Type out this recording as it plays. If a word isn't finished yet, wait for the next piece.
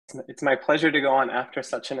It's my pleasure to go on after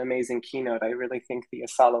such an amazing keynote. I really think the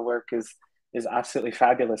Asala work is absolutely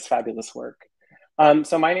fabulous, fabulous work.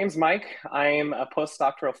 So my name's Mike. I'm a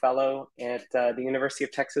postdoctoral fellow at the University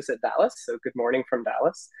of Texas at Dallas. So good morning from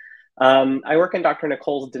Dallas. I work in Dr.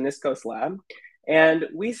 Nicole Denisko's lab, and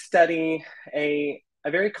we study a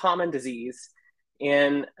very common disease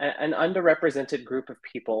in an underrepresented group of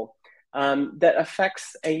people that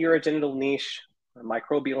affects a urogenital niche, a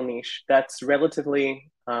microbial niche that's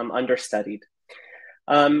relatively understudied.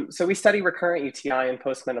 So we study recurrent UTI in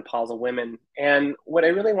postmenopausal women. And what I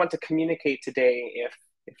really want to communicate today,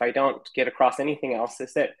 if I don't get across anything else,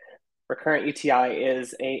 is that recurrent UTI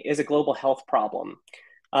is a global health problem.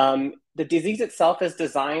 The disease itself is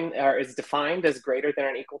defined as greater than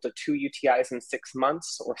or equal to 2 UTIs in 6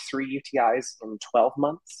 months or 3 UTIs in 12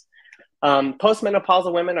 months.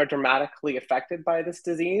 Postmenopausal women are dramatically affected by this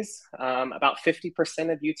disease. About 50%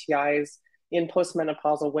 of UTIs in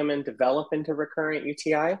postmenopausal women develop into recurrent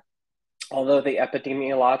UTI, although the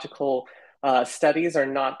epidemiological studies are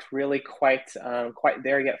not really quite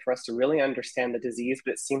there yet for us to really understand the disease,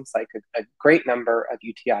 but it seems like a great number of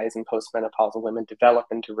UTIs in postmenopausal women develop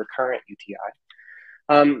into recurrent UTI.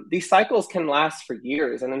 These cycles can last for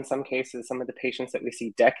years, and in some cases, some of the patients that we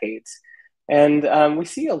see decades. And we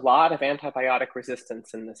see a lot of antibiotic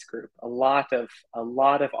resistance in this group, a lot of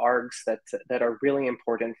ARGs that are really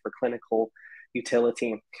important for clinical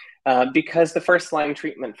utility, because the first line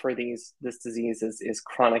treatment for this disease is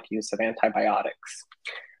chronic use of antibiotics.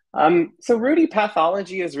 So rUTI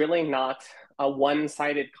pathology is really not a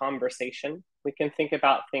one-sided conversation. We can think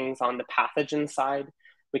about things on the pathogen side.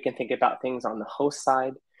 We can think about things on the host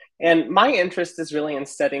side. And my interest is really in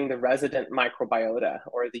studying the resident microbiota,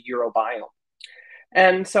 or the urobiome.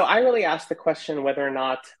 And so I really asked the question whether or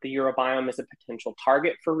not the urobiome is a potential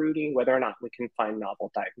target for rUTI, whether or not we can find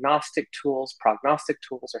novel diagnostic tools, prognostic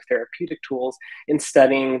tools, or therapeutic tools in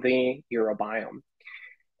studying the urobiome.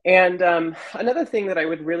 And another thing that I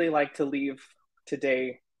would really like to leave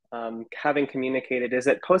today having communicated is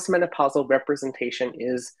that postmenopausal representation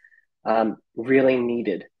is really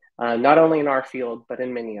needed, not only in our field, but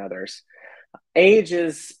in many others. Age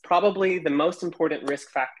is probably the most important risk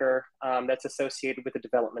factor that's associated with the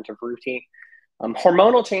development of rUTI.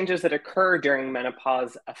 Hormonal changes that occur during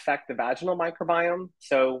menopause affect the vaginal microbiome.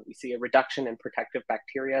 So we see a reduction in protective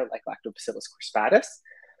bacteria like Lactobacillus crispatus.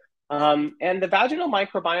 And the vaginal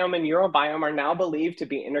microbiome and urobiome are now believed to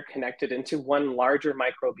be interconnected into one larger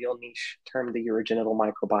microbial niche termed the urogenital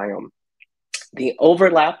microbiome. The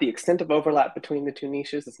extent of overlap between the two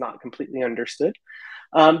niches is not completely understood.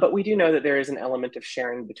 But we do know that there is an element of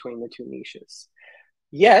sharing between the two niches.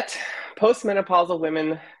 Yet, postmenopausal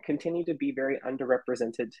women continue to be very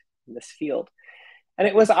underrepresented in this field. And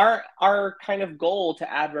it was our kind of goal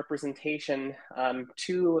to add representation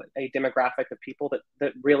to a demographic of people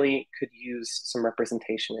that really could use some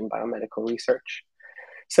representation in biomedical research.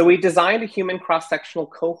 So we designed a human cross-sectional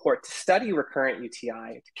cohort to study recurrent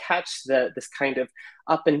UTI, to catch this kind of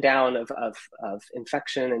up and down of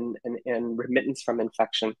infection and remittance from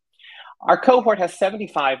infection. Our cohort has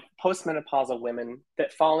 75 postmenopausal women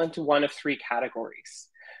that fall into one of 3 categories: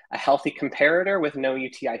 a healthy comparator with no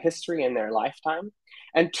UTI history in their lifetime,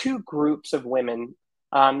 and 2 groups of women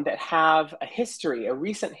that have a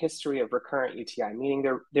recent history of recurrent UTI,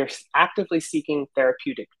 meaning they're actively seeking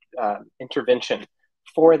therapeutic intervention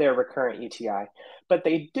for their recurrent UTI, but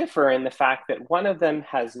they differ in the fact that one of them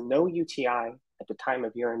has no UTI at the time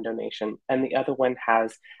of urine donation, and the other one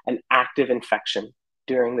has an active infection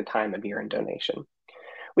during the time of urine donation.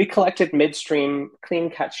 We collected midstream clean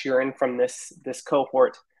catch urine from this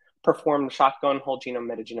cohort, performed shotgun whole genome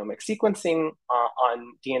metagenomic sequencing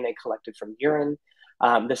on DNA collected from urine.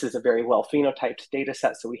 This is a very well phenotyped data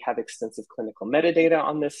set, so we have extensive clinical metadata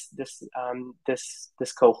on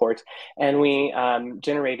this cohort, and we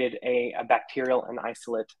generated a bacterial and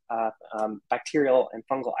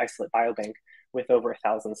fungal isolate biobank with over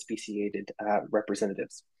 1,000 speciated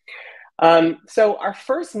representatives. So our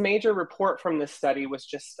first major report from this study was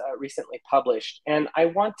just recently published, and I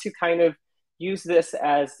want to kind of use this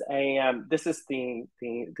as this is the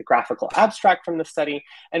graphical abstract from the study.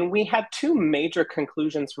 And we had 2 major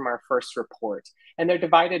conclusions from our first report, and they're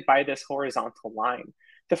divided by this horizontal line.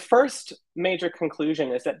 The first major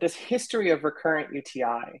conclusion is that this history of recurrent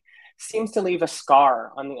UTI seems to leave a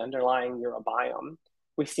scar on the underlying urobiome.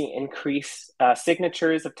 We see increased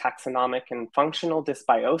signatures of taxonomic and functional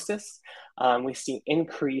dysbiosis. We see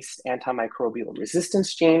increased antimicrobial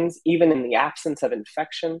resistance genes, even in the absence of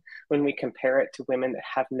infection, when we compare it to women that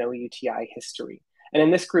have no UTI history. And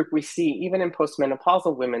in this group, we see, even in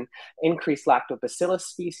postmenopausal women, increased lactobacillus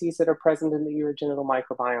species that are present in the urogenital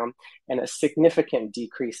microbiome, and a significant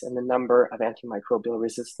decrease in the number of antimicrobial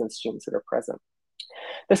resistance genes that are present.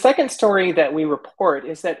 The second story that we report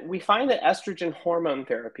is that we find that estrogen hormone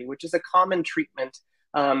therapy, which is a common treatment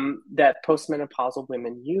that postmenopausal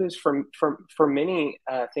women use for many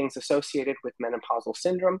things associated with menopausal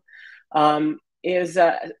syndrome, is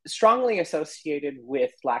strongly associated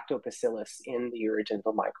with lactobacillus in the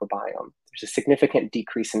urogenital microbiome. There's a significant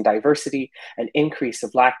decrease in diversity, an increase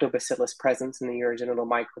of lactobacillus presence in the urogenital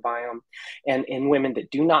microbiome. And in women that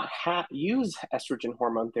do not use estrogen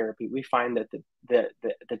hormone therapy, we find that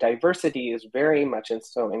the diversity is very much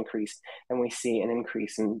so increased, and we see an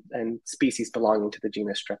increase in species belonging to the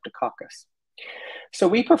genus Streptococcus. So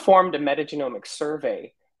we performed a metagenomic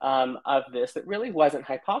survey of this that really wasn't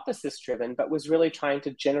hypothesis driven, but was really trying to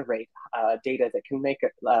generate data that can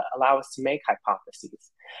allow us to make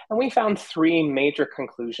hypotheses. And we found three major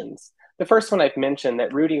conclusions. The first one I've mentioned,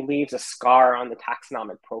 that rUTI leaves a scar on the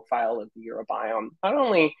taxonomic profile of the urobiome, not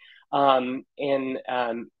only in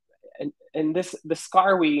the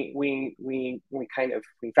scar we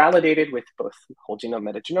validated with both whole genome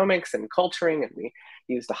metagenomics and culturing, and we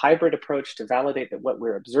used a hybrid approach to validate that what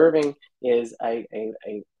we're observing is an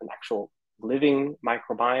actual living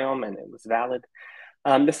microbiome, and it was valid.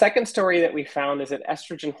 The second story that we found is that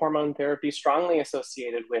estrogen hormone therapy is strongly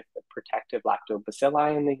associated with the protective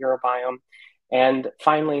lactobacilli in the urobiome. And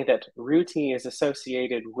finally, that rUTI is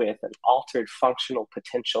associated with an altered functional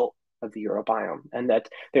potential of the urobiome, and that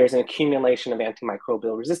there's an accumulation of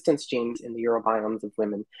antimicrobial resistance genes in the urobiomes of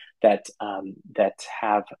women that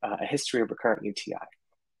have a history of recurrent UTI.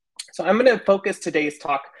 So I'm going to focus today's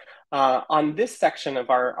talk on this section of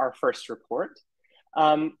our first report.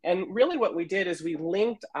 And really what we did is we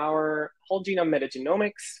linked our whole genome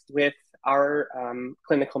metagenomics with our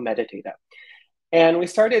clinical metadata. And we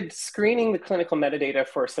started screening the clinical metadata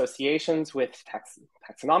for associations with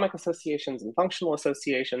taxonomic associations and functional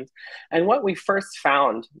associations. And what we first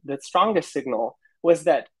found, the strongest signal, was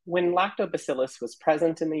that when lactobacillus was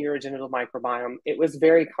present in the urogenital microbiome, it was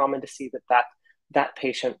very common to see that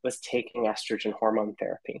patient was taking estrogen hormone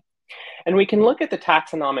therapy. And we can look at the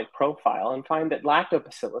taxonomic profile and find that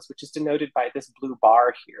lactobacillus, which is denoted by this blue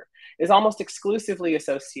bar here, is almost exclusively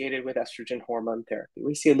associated with estrogen hormone therapy.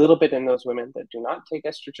 We see a little bit in those women that do not take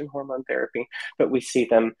estrogen hormone therapy, but we see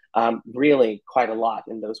them really quite a lot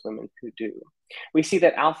in those women who do. We see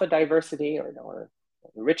that alpha diversity, or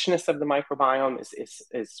the richness of the microbiome,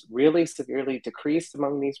 is really severely decreased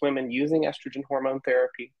among these women using estrogen hormone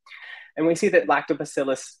therapy. And we see that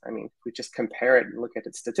lactobacillus, if we just compare it and look at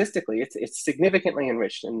it statistically, it's significantly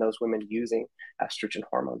enriched in those women using estrogen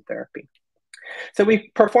hormone therapy. So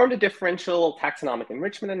we performed a differential taxonomic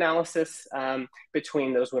enrichment analysis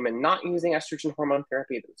between those women not using estrogen hormone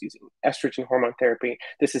therapy, those using estrogen hormone therapy.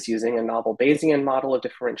 This is using a novel Bayesian model of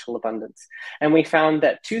differential abundance. And we found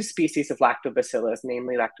that two species of lactobacillus,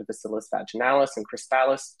 namely Lactobacillus vaginalis and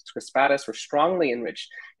crispatus, were strongly enriched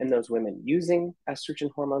in those women using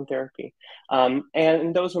estrogen hormone therapy. And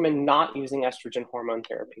in those women not using estrogen hormone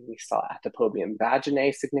therapy, we saw Atopobium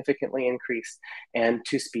vaginae significantly increase, and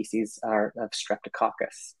two species of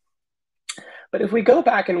Streptococcus. But if we go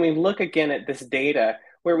back and we look again at this data,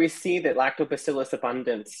 where we see that lactobacillus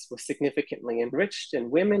abundance was significantly enriched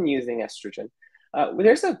in women using estrogen,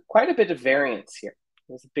 there's quite a bit of variance here.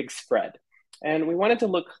 There's a big spread. And we wanted to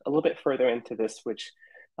look a little bit further into this, which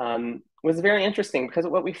was very interesting, because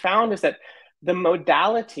what we found is that the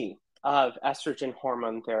modality of estrogen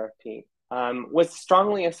hormone therapy was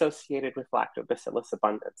strongly associated with lactobacillus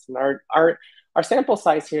abundance. And our sample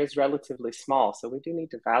size here is relatively small, so we do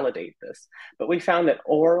need to validate this. But we found that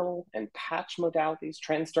oral and patch modalities,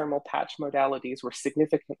 transdermal patch modalities, were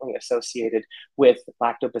significantly associated with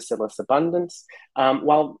lactobacillus abundance,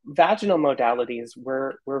 while vaginal modalities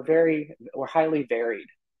were highly varied.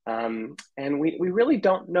 And we really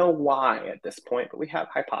don't know why at this point, but we have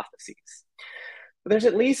hypotheses. There's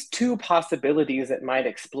at least two possibilities that might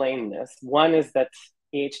explain this. One is that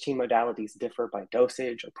EHT modalities differ by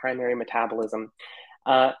dosage or primary metabolism.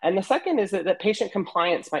 And the second is that patient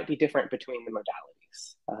compliance might be different between the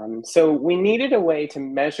modalities. So we needed a way to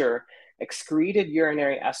measure excreted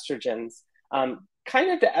urinary estrogens,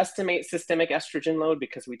 kind of to estimate systemic estrogen load,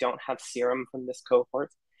 because we don't have serum from this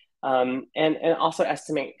cohort, and also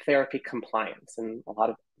estimate therapy compliance. And a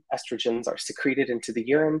lot of estrogens are secreted into the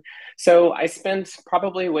urine. So I spent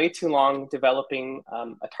probably way too long developing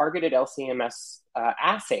a targeted LCMS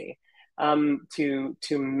assay to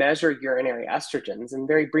measure urinary estrogens. And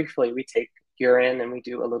very briefly, we take urine and we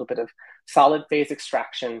do a little bit of solid phase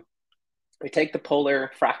extraction We take the polar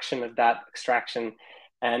fraction of that extraction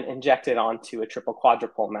and inject it onto a triple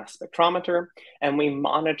quadrupole mass spectrometer, and we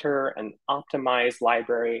monitor an optimized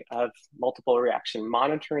library of multiple reaction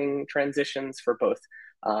monitoring transitions for both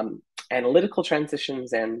analytical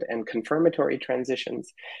transitions and confirmatory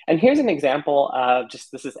transitions. And here's an example of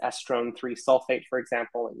this is estrone 3 sulfate, for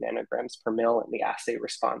example, in nanograms per mil in the assay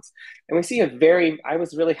response. And we see I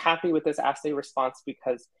was really happy with this assay response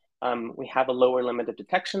because we have a lower limit of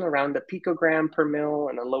detection around a picogram per mil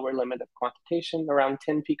and a lower limit of quantitation around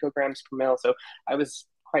 10 picograms per mil. So I was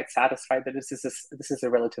quite satisfied that this is a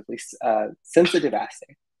relatively sensitive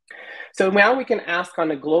assay. So now we can ask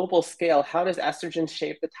on a global scale, how does estrogen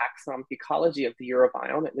shape the taxonomic ecology of the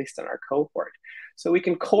urobiome, at least in our cohort? So we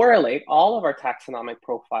can correlate all of our taxonomic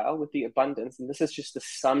profile with the abundance, and this is just the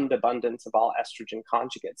summed abundance of all estrogen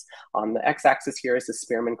conjugates. On the x-axis here is the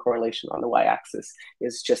Spearman correlation. On the y-axis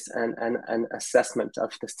is just an assessment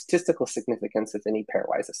of the statistical significance of any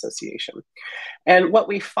pairwise association. And what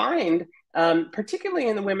we find, particularly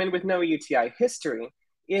in the women with no UTI history,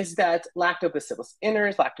 is that Lactobacillus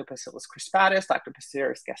inners, Lactobacillus crispatus,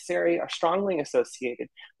 Lactobacillus gasseri are strongly associated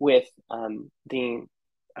with the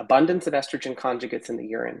abundance of estrogen conjugates in the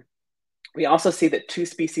urine. We also see that 2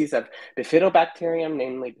 species of Bifidobacterium,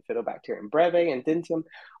 namely Bifidobacterium breve and Dintium,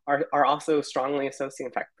 are also strongly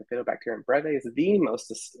associated. In fact, Bifidobacterium breve is the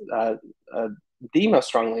most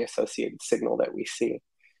strongly associated signal that we see.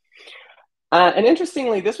 And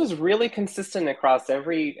interestingly, this was really consistent across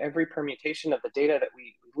every permutation of the data that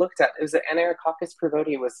we looked at. Is that Anaerococcus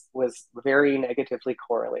prevoti was very negatively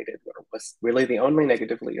correlated, or was really the only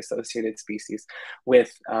negatively associated species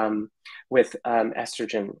with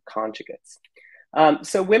estrogen conjugates.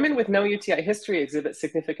 So women with no UTI history exhibit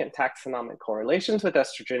significant taxonomic correlations with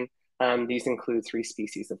estrogen. These include 3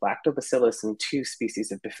 species of Lactobacillus and 2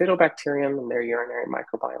 species of Bifidobacterium in their urinary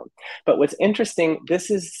microbiome. But what's interesting,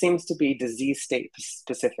 seems to be disease state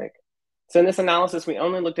specific. So in this analysis, we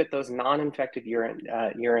only looked at those non-infected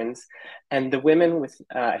urines, and the women with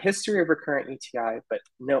a history of recurrent UTI, but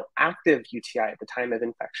no active UTI at the time of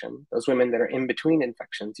infection, those women that are in between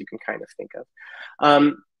infections, you can kind of think of,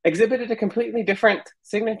 exhibited a completely different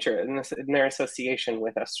signature in their association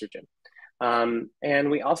with estrogen. And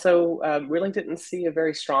we also really didn't see a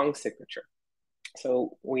very strong signature.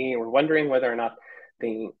 So we were wondering whether or not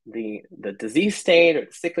the disease state or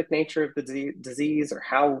the cyclic nature of the disease, or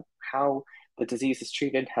how the disease is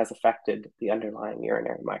treated, has affected the underlying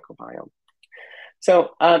urinary microbiome.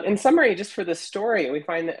 So in summary, just for this story, we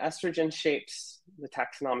find that estrogen shapes the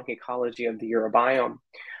taxonomic ecology of the urobiome.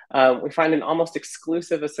 We find an almost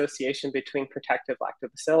exclusive association between protective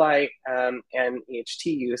lactobacilli and EHT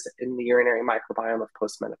use in the urinary microbiome of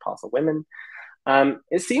postmenopausal women.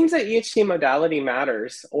 It seems that EHT modality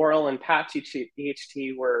matters. Oral and patch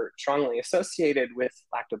EHT were strongly associated with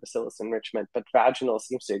lactobacillus enrichment, but vaginal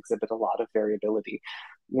seems to exhibit a lot of variability,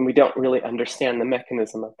 and we don't really understand the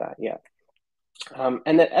mechanism of that yet.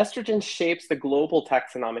 And that estrogen shapes the global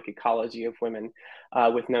taxonomic ecology of women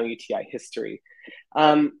with no UTI history.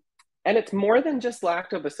 And it's more than just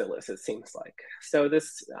lactobacillus, it seems like. So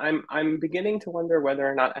I'm beginning to wonder whether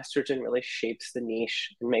or not estrogen really shapes the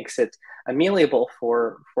niche and makes it amenable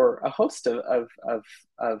for a host of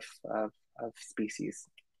species.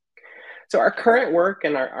 So our current work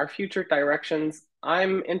and our future directions,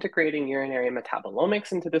 I'm integrating urinary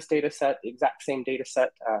metabolomics into this data set, the exact same data set,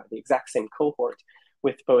 the exact same cohort,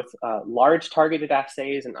 with both large targeted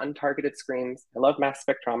assays and untargeted screens. I love mass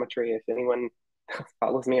spectrometry, if anyone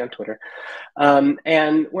follows me on Twitter.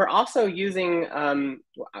 And we're also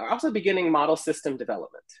beginning model system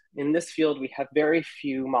development. In this field, we have very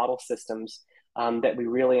few model systems that we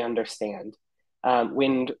really understand.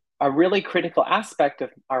 When a really critical aspect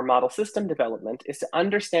of our model system development is to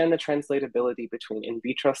understand the translatability between in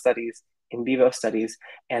vitro studies, in vivo studies,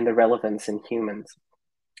 and the relevance in humans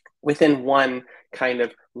within one kind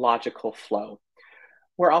of logical flow.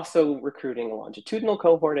 We're also recruiting a longitudinal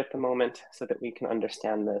cohort at the moment so that we can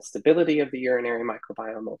understand the stability of the urinary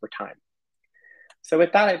microbiome over time. So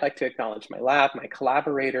with that, I'd like to acknowledge my lab, my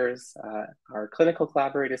collaborators, our clinical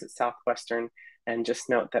collaborators at Southwestern, and just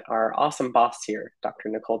note that our awesome boss here, Dr.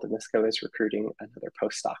 Nicole Danisco, is recruiting another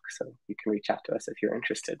postdoc. So you can reach out to us if you're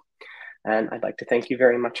interested. And I'd like to thank you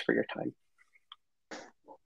very much for your time.